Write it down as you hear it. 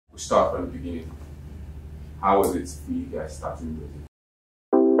start from the beginning. How was it for you guys starting with it?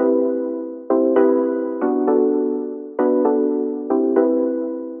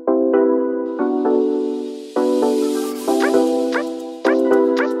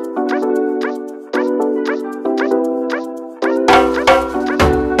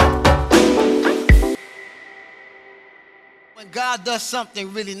 When God does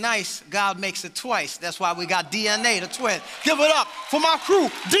something really nice, God makes it twice. That's why we got DNA, the twins. Give it up for my crew,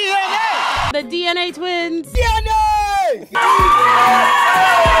 DNA! The DNA twins. DNA! DNA!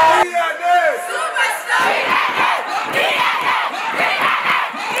 Superstar!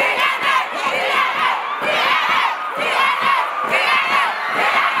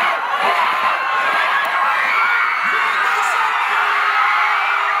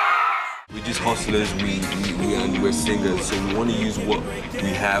 We're just hustlers, we're singers, so we want to use what we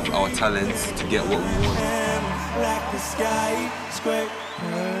have, our talents, to get what we want. Like the sky,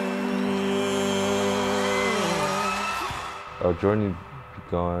 our journey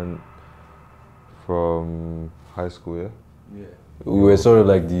began from high school, yeah? Yeah. We were sort of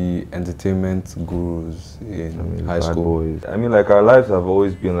like the entertainment gurus in high school. Boys. I mean, like, our lives have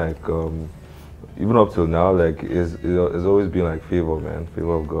always been like, even up till now, like, it's always been like favor, man,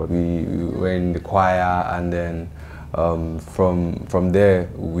 favor of God. We were in the choir, and then from there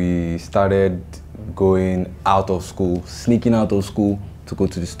we started going out of school, sneaking out of school to go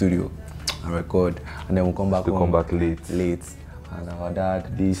to the studio and record, and then we'll come back home. Come back late. And our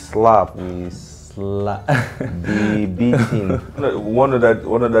dad, the slap, the beating. one of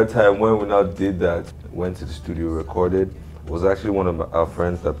that time when we now did that, went to the studio, recorded. Was actually one of our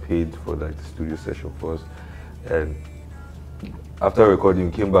friends that paid for like the studio session for us, and after recording,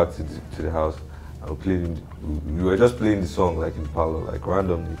 we came back to the house and we were just playing the song like in parlor, like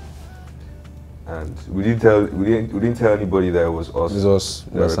randomly, and we didn't tell anybody that it was us. It was us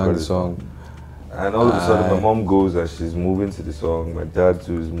that sang the song. And all of a sudden, my mom goes and she's moving to the song. My dad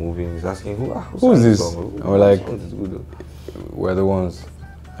too is moving. He's asking, who's this? Song? And we're like, we're the ones.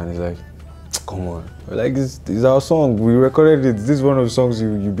 And he's like, come on. We're like, this is our song. We recorded it. This is one of the songs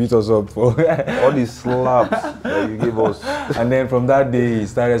you beat us up for. All these slaps that you gave us. And then from that day, he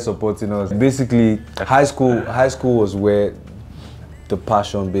started supporting us. Basically, high school was where the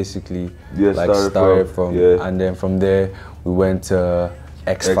passion basically started from. Yeah. And then from there, we went to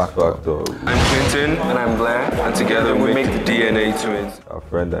X Factor. I'm Clinton and I'm Blair, and together we make the DNA twins. Our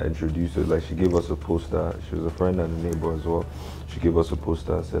friend that introduced us, like, she gave us a poster. She was a friend and a neighbor as well. She gave us a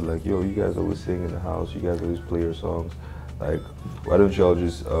poster and said, like, yo, you guys always sing in the house, you guys always play your songs. Like, why don't y'all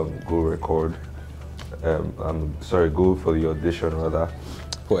just go record? Go for the audition rather.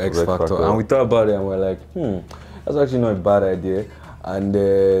 For X Factor. And we thought about it and we're like, that's actually not a bad idea. And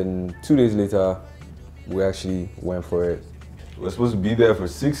then 2 days later, we actually went for it. We're supposed to be there for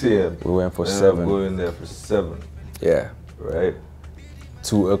 6 a.m. We went for 7. We're going there for 7. Yeah. Right?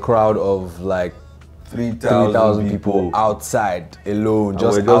 To a crowd of like 3,000 people outside alone,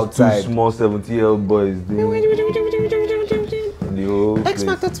 just outside. 2 small 70-year-old boys. X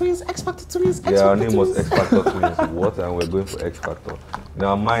Factor twins, X Factor twins, yeah, our name was X Factor twins. What? And we're going for X Factor. In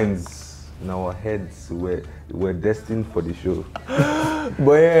our minds, in our heads, we're destined for the show.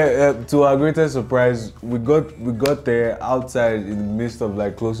 But yeah, to our greatest surprise, we got there outside in the midst of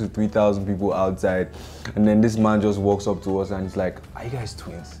like close to 3,000 people outside, and then this man just walks up to us and he's like, "Are you guys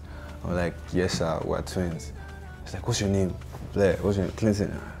twins?" I'm like, "Yes, sir, we're twins." He's like, "What's your name?" Blair. "What's your name?"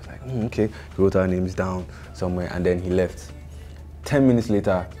 "Clinton." I was like, "Okay." He wrote our names down somewhere, and then he left. 10 minutes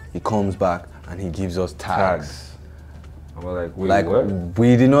later, he comes back and he gives us tags. And we're like, wait, what?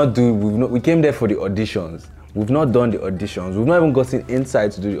 We did not do. We came there for the auditions. We've not done the auditions. We've not even gotten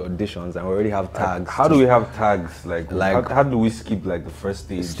inside to do the auditions, and we already have tags. How do we have tags? Like how do we skip like the first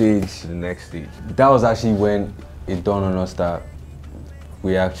stage to the next stage? That was actually when it dawned on us that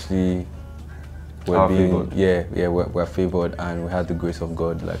we actually were being we're favored, and we had the grace of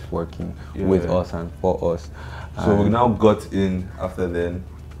God like working with us and for us. So we now got in after then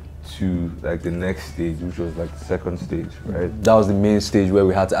to like the next stage, which was like the second stage, right? That was the main stage where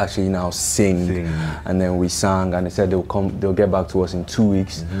we had to actually now sing. And then we sang, and they said they'll get back to us in 2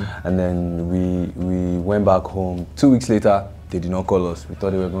 weeks. And then we went back home. 2 weeks later, they did not call us. We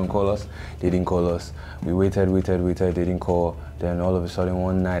thought they were going to call us. They didn't call us. We waited, they didn't call. Then all of a sudden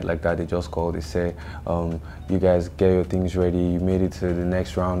one night like that, they just called. They say, you guys get your things ready. You made it to the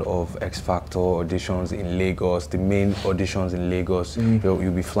next round of X Factor auditions in Lagos, the main auditions in Lagos.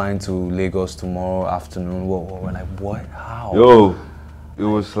 You'll be flying to Lagos tomorrow afternoon. We're like, what? How? Yo, it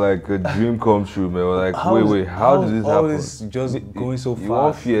was like a dream come true, man. We're like, wait, how does this happen? All this just going so fast. You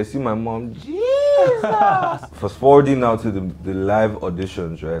won't fear, see my mom, yeah. Fast forwarding now to the live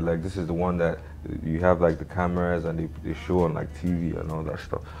auditions, right? Like this is the one that you have like the cameras and they show on like TV and all that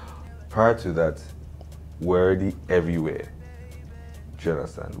stuff. Prior to that, we're already everywhere. Do you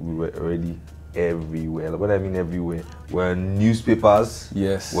understand? We were already everywhere. What I mean everywhere? We're on newspapers.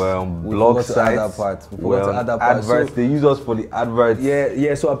 Yes. We're on blog sites. We're on adverts. So, they use us for the adverts.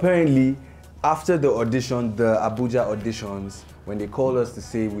 Yeah. So apparently, after the audition, the Abuja auditions, when they called us to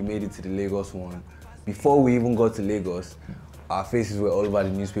say we made it to the Lagos one, before we even got to Lagos, our faces were all over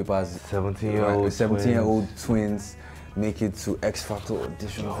the newspapers. 17-year-old twins make it to X Factor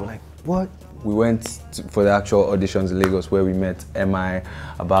auditions. We're like, what? We went for the actual auditions in Lagos where we met M.I,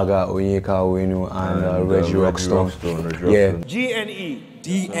 Abaga, Onyeka Owenu, and Reggie Rockstone. Yeah. GNE.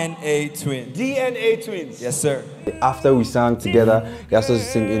 DNA twins. DNA twins. Yes, sir. After we sang together, they asked us to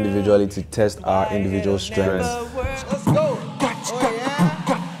sing individually to test our individual strengths. Let's go.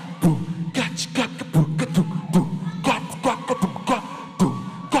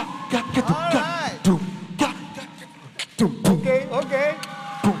 Okay.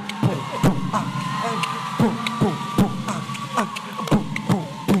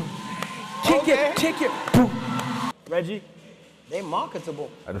 Kick it. Reggie? They marketable.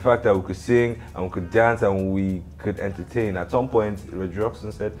 And the fact that we could sing and we could dance and we could entertain. At some point, Reggie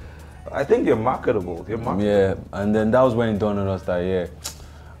Rockstone said, I think they're marketable. Yeah, and then that was when it dawned on us that, yeah,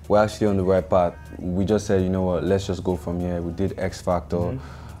 we're actually on the right path. We just said, you know what, let's just go from here. We did X Factor.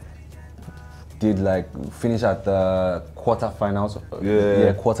 Did finish at the quarterfinals.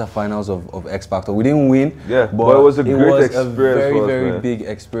 Quarterfinals of X Factor. We didn't win. Yeah, but it was a great experience. A very, for us, very man. big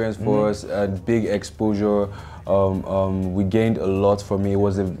experience for us. A big exposure. We gained a lot from it. It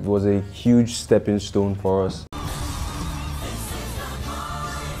was a huge stepping stone for us.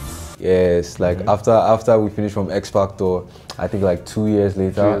 Yes, after we finished from X Factor, I think 2 years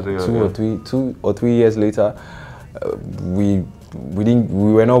later, two or three years later, we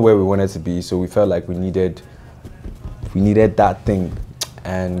were not where we wanted to be, so we felt like we needed that thing,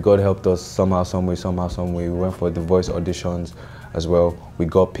 and God helped us somehow, some way. We went for the voice auditions as well. We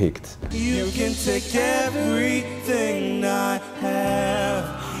got picked. You can take everything I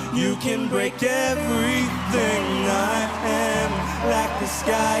have. You can break everything I am, like the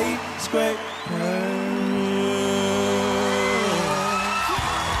skyscraper.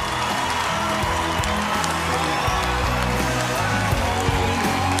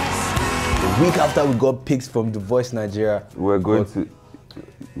 Week after we got picked from The Voice Nigeria, We're going to...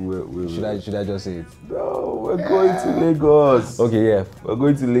 Should I just say it? No, we're going to Lagos. Okay, yeah. We're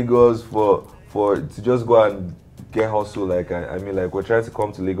going to Lagos to just go and get hustle. We're trying to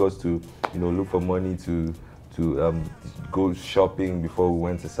come to Lagos to, look for money to go shopping before we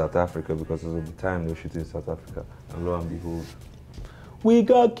went to South Africa, because at the time they were shooting in South Africa. And lo and behold, we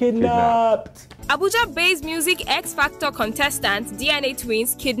got kidnapped. Abuja-based music X Factor contestant DNA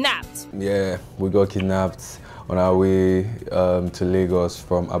twins kidnapped. Yeah, we got kidnapped on our way to Lagos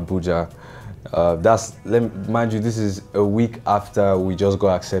from Abuja. Mind you, this is a week after we just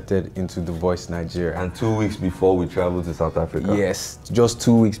got accepted into The Voice Nigeria. and 2 weeks before we traveled to South Africa. Yes, just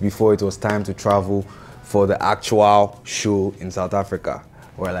 2 weeks before it was time to travel for the actual show in South Africa.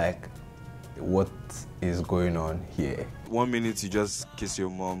 We're like, what is going on here? 1 minute you just kiss your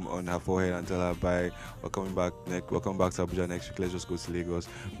mom on her forehead and tell her bye, we're coming back to Abuja next week, let's just go to Lagos,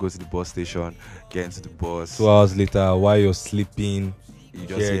 go to the bus station, get into the bus. 2 hours later, while you're sleeping, You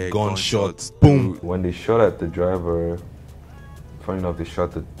just hear gunshots. Boom! When they shot at the driver, funny enough, they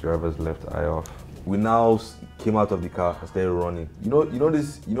shot the driver's left eye off. We now came out of the car and started running. You know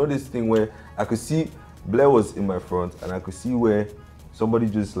this thing where I could see Blair was in my front, and I could see where somebody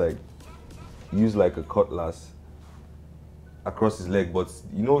just used a cutlass across his leg, but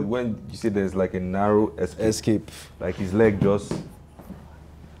when you say there's a narrow escape, his leg just.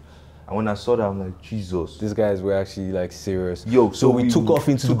 And when I saw that, I'm like, Jesus. These guys were actually serious. Yo, so we took off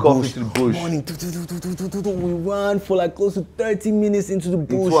into the bush. Morning. We ran for close to 30 minutes into the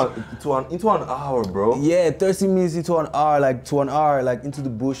bush. Into an hour, bro. Yeah, 30 minutes into an hour, into the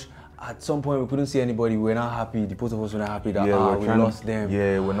bush. At some point, we couldn't see anybody. We were not happy. The both of us were not happy that we lost them.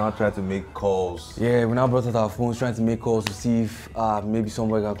 Yeah, we're now trying to make calls. Yeah, we now brought out our phones, trying to make calls to see if maybe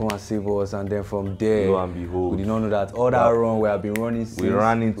somebody can come and save us. And then from there, lo and behold, we did not know that all that run we have been running since. We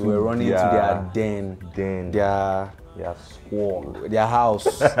were running into their den, their squad, their house.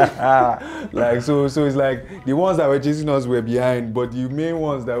 So it's the ones that were chasing us were behind, but the main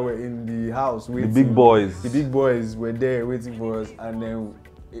ones that were in the house, the big boys were there waiting for us, and then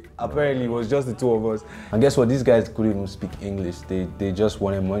Apparently, it was just the two of us. And guess what? These guys couldn't even speak English. They just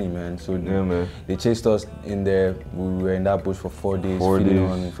wanted money, man. So they chased us in there. We were in that bush for 4 days.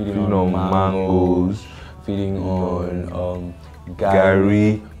 Feeding on mangoes, feeding on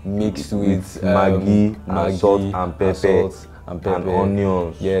gari mixed with Maggi, salt and pepper. And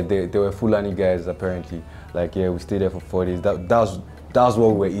onions. Yeah, they were Fulani guys apparently. Like, yeah, we stayed there for 4 days. That's what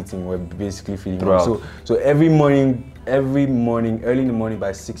we were eating. We're basically feeding them. So every morning, early in the morning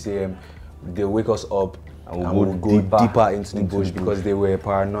by 6 a.m., they wake us up and we'll go deeper into the bush because they were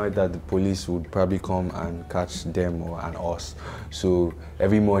paranoid that the police would probably come and catch them and us. So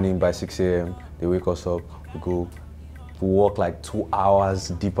every morning by 6 a.m., they wake us up, we walk like 2 hours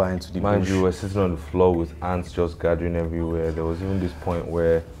deeper into the bush. Mind you, we're sitting on the floor with ants just gathering everywhere. There was even this point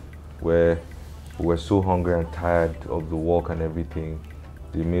where we were so hungry and tired of the walk and everything.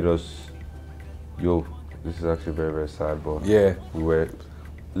 They made us, this is actually very, very sad, but yeah, we were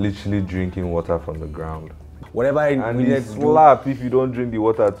literally drinking water from the ground. Whatever we need to slap if you don't drink the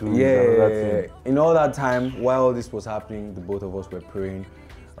water too. Yeah. In all that time, while all this was happening, the both of us were praying.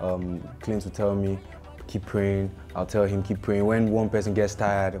 Clint would tell me, keep praying. I'll tell him, keep praying. When one person gets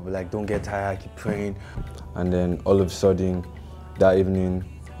tired, we're like, don't get tired, keep praying. And then all of a sudden, that evening,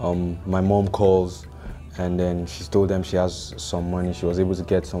 my mom calls and then she told them she has some money. She was able to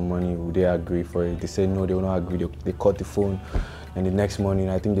get some money. Would they agree for it? They said no, they will not agree. They cut the phone. And the next morning,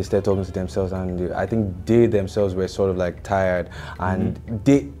 I think they started talking to themselves, and I think they themselves were sort of like tired. And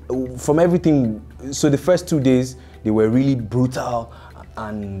from everything, so the first 2 days, they were really brutal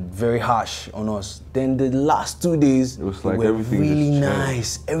and very harsh on us. Then the last 2 days, it was like were really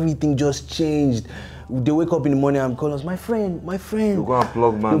nice. Everything just changed. They wake up in the morning and call us, my friend. You go and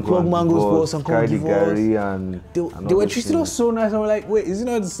plug mangoes for us and come give us. They were treating us so nice. I'm like, wait, is it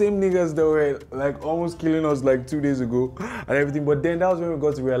not the same niggas that were like almost killing us like 2 days ago and everything? But then that was when we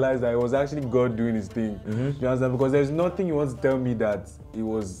got to realize that it was actually God doing his thing. You understand? Because there's nothing you want to tell me that it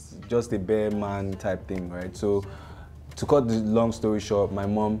was just a bare man type thing, right? So to cut the long story short, my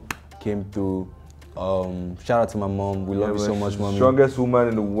mom came through. Shout out to my mom. We love you so much, mommy. Strongest woman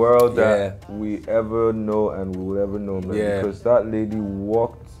in the world that we ever know and we will ever know, man. Because that lady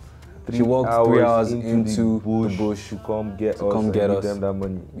walked 3 hours into the bush to come get us and give them that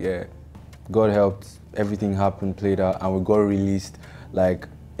money. Yeah. God helped. Everything happened, played out, and we got released like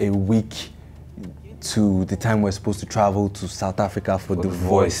a week to the time we're supposed to travel to South Africa for The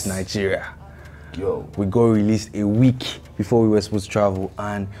Voice Nigeria. We got released a week before we were supposed to travel,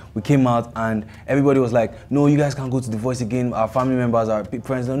 and we came out and everybody was like, no, you guys can't go to The Voice again. Our family members, our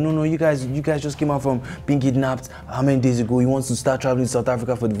friends, no, you guys just came out from being kidnapped how many days ago? You want to start traveling to South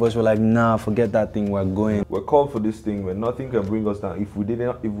Africa for The Voice? We're like, nah, forget that thing, we're going. We're called for this thing where nothing can bring us down. If we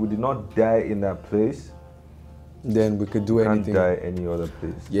did not die in that place, then we could do anything. We can't die any other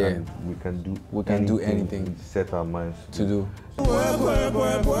place. Yeah. And we can do anything. Set our minds to do.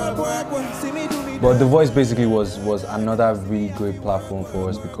 But The Voice basically was another really great platform for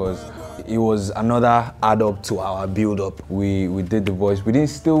us because it was another add up to our build up. We did The Voice. We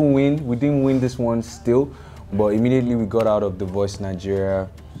didn't win this one still, but immediately we got out of The Voice Nigeria.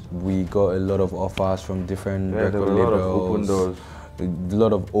 We got a lot of offers from different record labels. A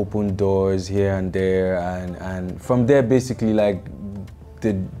lot of open doors here and there, and from there basically like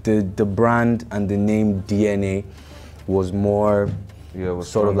the brand and the name DNA was more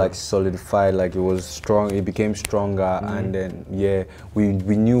sort of like solidified, like it was strong, it became stronger, and then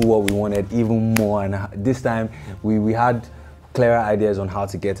we knew what we wanted even more, and this time we had clearer ideas on how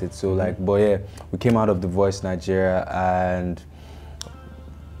to get it. So like, but yeah, we came out of The Voice Nigeria and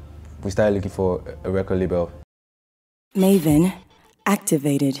we started looking for a record label. Maven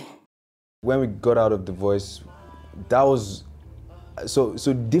activated. When we got out of The Voice, that was so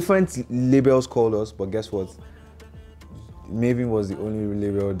different labels called us, but guess what? Maven was the only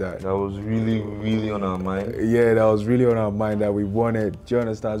label that was really on our mind. Yeah, that was really on our mind that we wanted. Do you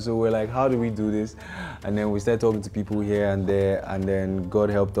understand? So we're like, how do we do this? And then we started talking to people here and there, and then God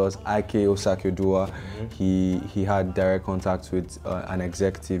helped us. Ike Osakio-Dua, he had direct contact with an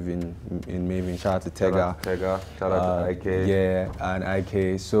executive in Maven. Shout out to Tega. Shout out to Ike. Yeah, and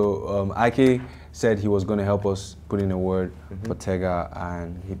Ike. So Ike said he was going to help us put in a word for Tega,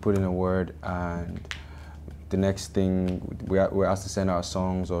 and he put in a word, and the next thing, we're asked to send our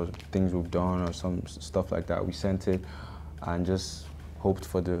songs or things we've done or some stuff like that. We sent it and just hoped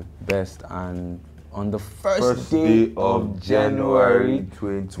for the best. And on the first day of January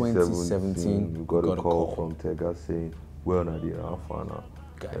 2017, we got a call from Tega saying, well, Nadia, how far now?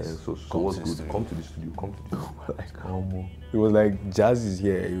 guys, so what's good? Come to the studio. Come to the studio. Like, it was like, Jazz is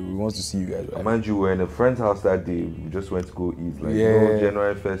here. He wants to see you guys. Right? Mind you, we were in a friend's house that day. We just went to go eat. Like,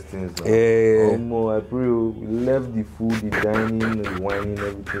 January 1st things. Like, Yeah. I pray we left the food, the dining, the wining,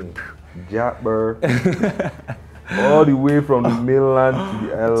 everything. Japper. All the way from the mainland to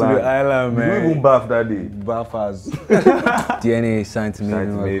the island. To the island, man. We didn't even bath that day. Bath us. DNA signed to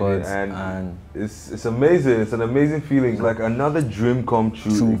Maven Records, and it's amazing. It's an amazing feeling. It's like another dream come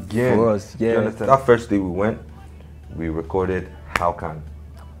true again. For us, yeah. You understand? That first day we went, we recorded How Can.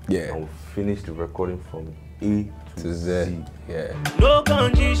 Yeah. And we finished the recording from A to Z. Yeah. No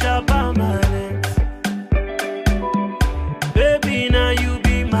country shall permanent. Baby, now you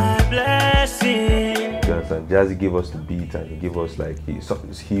be my blessing. Jazzy gave us the beat and he gave us like he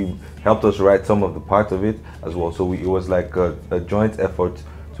helped us write some of the part of it as well. So it was like a joint effort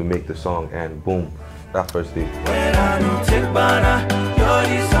to make the song, and boom, that first day. When I don't take banana, you're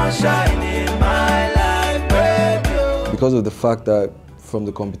the sunshine in my life, baby. Because of the fact that from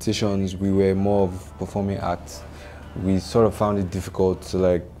the competitions we were more of performing acts, we sort of found it difficult to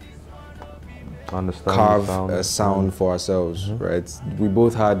like carve a sound for ourselves, right? We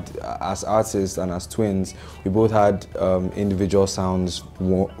both had, as artists and as twins, we both had individual sounds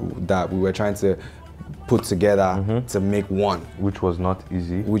that we were trying to put together to make one. Which was not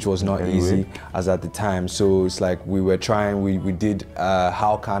easy. Which was not easy as at the time. So it's like we were trying, we did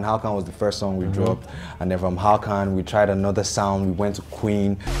How Can. How Can was the first song we dropped. And then from How Can, we tried another sound. We went to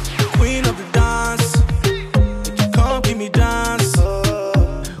Queen. Queen of the dance, come give me dance.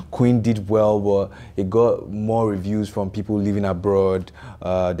 Queen did well, but it got more reviews from people living abroad.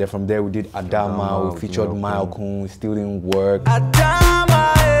 Then from there we did Adama, we featured Malcolm, it still didn't work.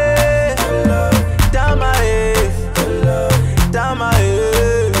 Adama, Adama, Adama,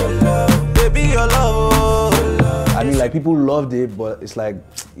 baby, your love. I mean, like, people loved it, but it's like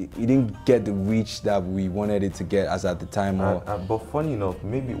it didn't get the reach that we wanted it to get as at the time. But funny enough,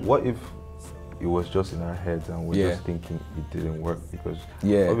 maybe what if it was just in our heads and we're just thinking it didn't work, because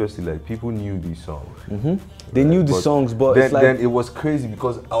obviously like people knew these songs. They knew the songs, but then, it's like, then it was crazy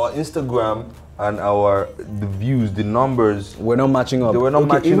because our Instagram and the views, the numbers were not matching up. They were not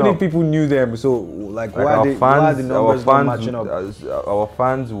matching even up. If people knew them, so like why are the numbers not matching up? Our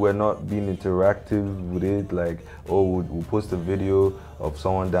fans were not being interactive with it. Like, oh, we'll post a video of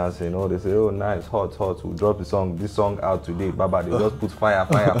someone dancing. Oh, they say, oh, nice, hot. We'll drop this song out today. Baba, they just put fire.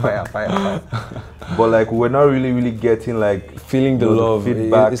 But like, we're not really getting like feeling the love.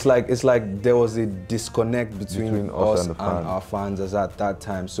 Feedback. It's like there was a disconnect between us and our fans as at that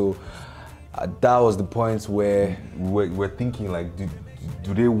time. So that was the point where we're thinking like, do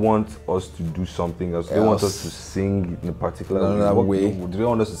they want us to do something else? Do they want us to sing in a particular way? Do they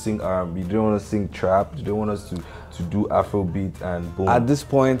want us to sing R&B? Do they want us to sing trap? Do they want us to do Afrobeat and boom? At this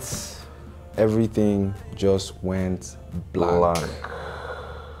point, everything just went blank.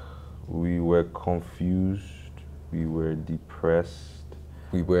 We were confused. We were depressed.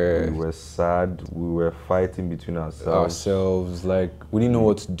 We were sad. We were fighting between ourselves. Like, we didn't know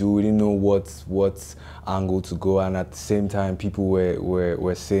what to do. We didn't know what angle to go. And at the same time, people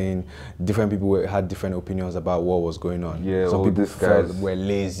were saying, different people had different opinions about what was going on. Yeah, some people felt we're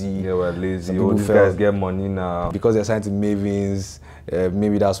lazy. Yeah, we're lazy. Some people these guys get money now because they're signed to Mavens.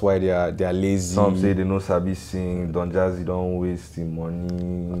 Maybe that's why they are lazy. Some say they know sabi sing. Don Jazzy don't waste the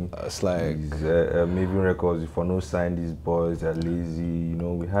money. It's like Maven Records. If I no sign these boys, they're lazy. You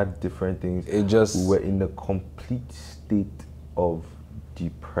know, we had different things. We were in a complete state of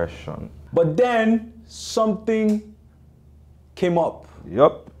depression. But then something came up.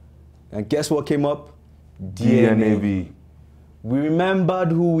 Yup. And guess what came up? DNAV. We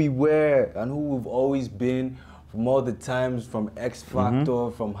remembered who we were and who we've always been. From all the times, from X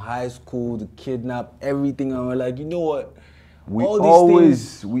Factor, from high school, the Kidnap, everything, and we're like, you know what? We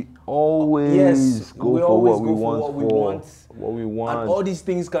always go for what we want. And all these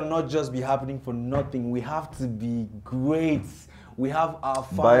things cannot just be happening for nothing. We have to be great. We have our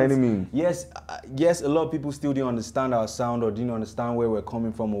fans. By any means. Yes, a lot of people still didn't understand our sound or didn't understand where we're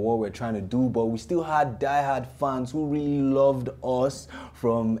coming from or what we're trying to do, but we still had diehard fans who really loved us,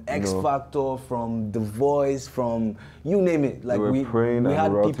 from X Factor, from The Voice, from you name it. Like we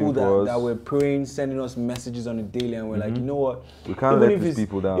had people that were praying, sending us messages on a daily, and we're like, you know what? We can't let these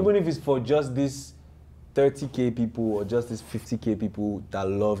people down. Even if it's for just this 30K people or just this 50K people that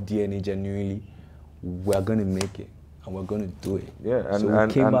love DNA genuinely, we're gonna make it. And we're going to do it. Yeah, and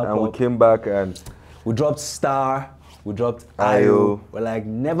so we came back and we dropped Star We dropped Ayo. We're like,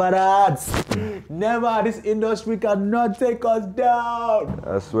 never that. Never. This industry cannot take us down.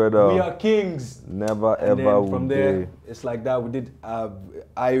 I swear though. We are kings. Never And ever then from would there, they. it's like that. We did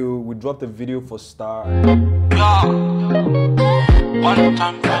Ayo. We dropped a video for Star. One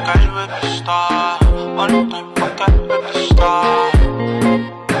time for girl with the star. One time for girl with the star.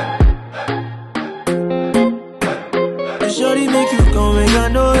 The shorty make you come and I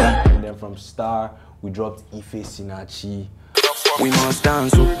know ya. And then from Star, we dropped Ife Sinachi. We must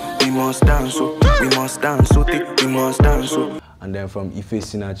dance, we must dance, we must dance, we must dance. And then from Ife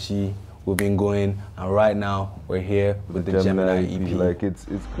Sinachi, we've been going, and right now we're here with the Gemini EP. Like it's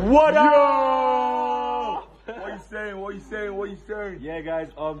What up? What you saying? What you saying? What you saying? Yeah, guys.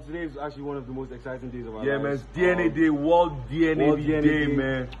 Today is actually one of the most exciting days of our lives. man, it's DNA Day, World DNA Day,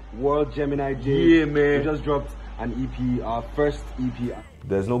 man. World Gemini Day. Yeah, man. We just dropped an EP, our first EP.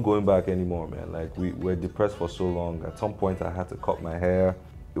 There's no going back anymore, man. Like we were depressed for so long. At some point, I had to cut my hair.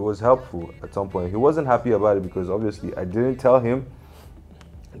 It was helpful. At some point, he wasn't happy about it because obviously I didn't tell him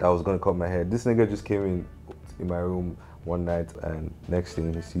that I was gonna cut my hair. This nigga just came in my room one night, and next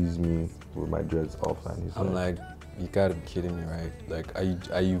thing he sees me with my dreads off, and he's like, you gotta be kidding me, right? Like,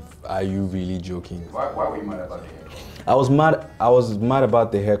 are you really joking? Why were you mad about the haircut? I was mad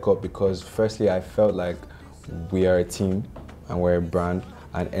about the haircut because firstly I felt like we are a team and we're a brand,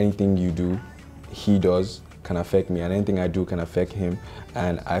 and anything you do, he does, can affect me, and anything I do can affect him.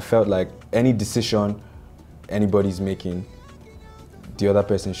 And I felt like any decision anybody's making, the other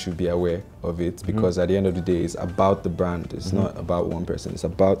person should be aware of it, because at the end of the day, it's about the brand. It's not about one person. It's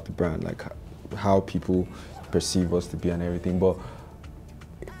about the brand, like how people perceive us to be and everything. But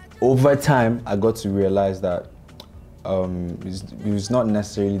over time, I got to realize that it was not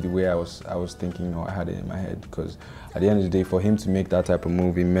necessarily the way I was thinking or I had it in my head, because at the end of the day, for him to make that type of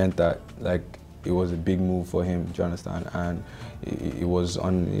move, it meant that like it was a big move for him, do you understand? And it was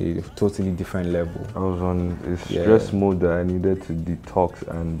on a totally different level. I was on a stress mode that I needed to detox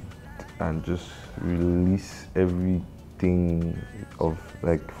and just release everything of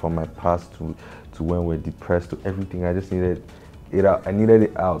like from my past to when we're depressed, to everything. I just needed it out. I needed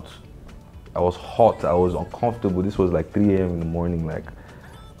it out. I was hot, I was uncomfortable. This was like 3 a.m. in the morning. Like,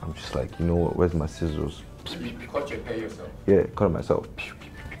 I'm just like, you know what, where's my scissors? You cut your hair yourself? Yeah, cut it myself.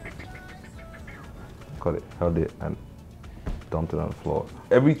 Cut it, held it, and dumped it on the floor.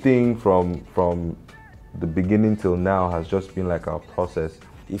 Everything from the beginning till now has just been like our process.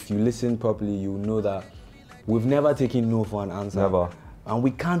 If you listen properly, you know that we've never taken no for an answer. Never. And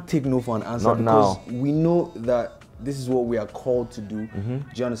we can't take no for an answer. Not because now. We know that this is what we are called to do. Do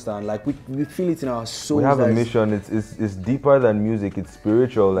you understand? Like we feel it in our souls. We have a mission. It's deeper than music. It's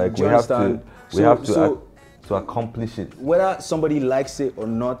spiritual. Like we have to accomplish it. Whether somebody likes it or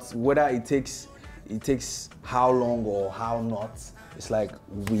not, whether it takes how long or how not, it's like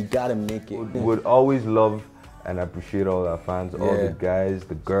we gotta make it. We would always love and appreciate all our fans, all the guys,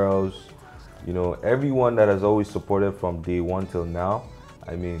 the girls, you know, everyone that has always supported from day one till now.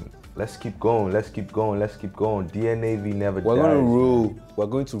 I mean, let's keep going, let's keep going, let's keep going. DNAV never dies. We're gonna rule. We're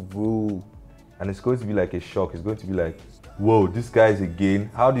going to rule. And it's going to be like a shock. It's going to be like, whoa, these guys again.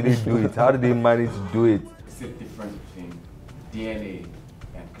 How did they do it? How did they manage to do it? What's the difference between DNA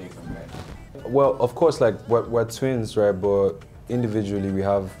and things like that? Well, of course, like we're twins, right? But individually, we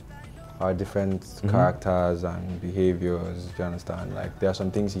have our different characters and behaviors. Do you understand? Like there are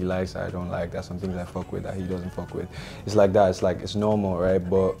some things he likes that I don't like. There are some things I fuck with that he doesn't fuck with. It's like that. It's like it's normal, right?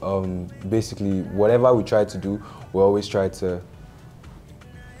 But basically, whatever we try to do, we always try to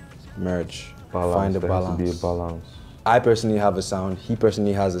merge, find a balance. There has to be a balance. I personally have a sound. He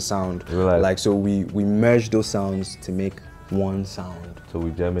personally has a sound. Like so, we merge those sounds to make one sound. So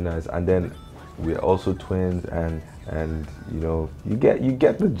we Geminis, and then we're also twins, and you know, you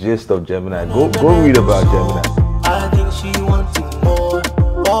get the gist of Gemini. Go read about Gemini. I think she wants more.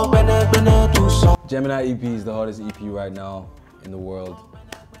 Gemini EP is the hottest EP right now in the world.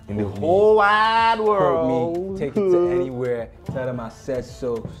 In the whole wide world. Quote me, take it to anywhere. Tell them I said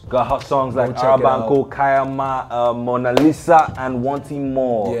so. Got hot songs like Arabanko, Kayama, Mona Lisa, and Wanting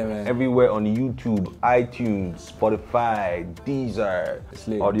More. Yeah, man. Everywhere on YouTube, iTunes, Spotify, Deezer,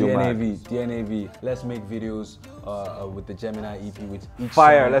 Audio DNAV. Let's make videos with the Gemini EP with each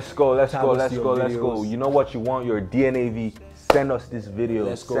Fire, song. let's go. You know what you want, your DNAV. Send us this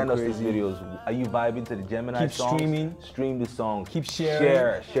video. Send us these videos. Are you vibing to the Gemini songs? Streaming. Stream the songs. Keep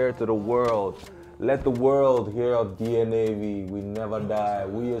sharing. Share it to the world. Let the world hear of DNAV. We never die.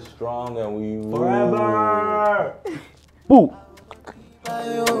 We are strong and we rule. Forever. Boo.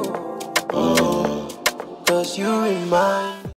 Cause you remind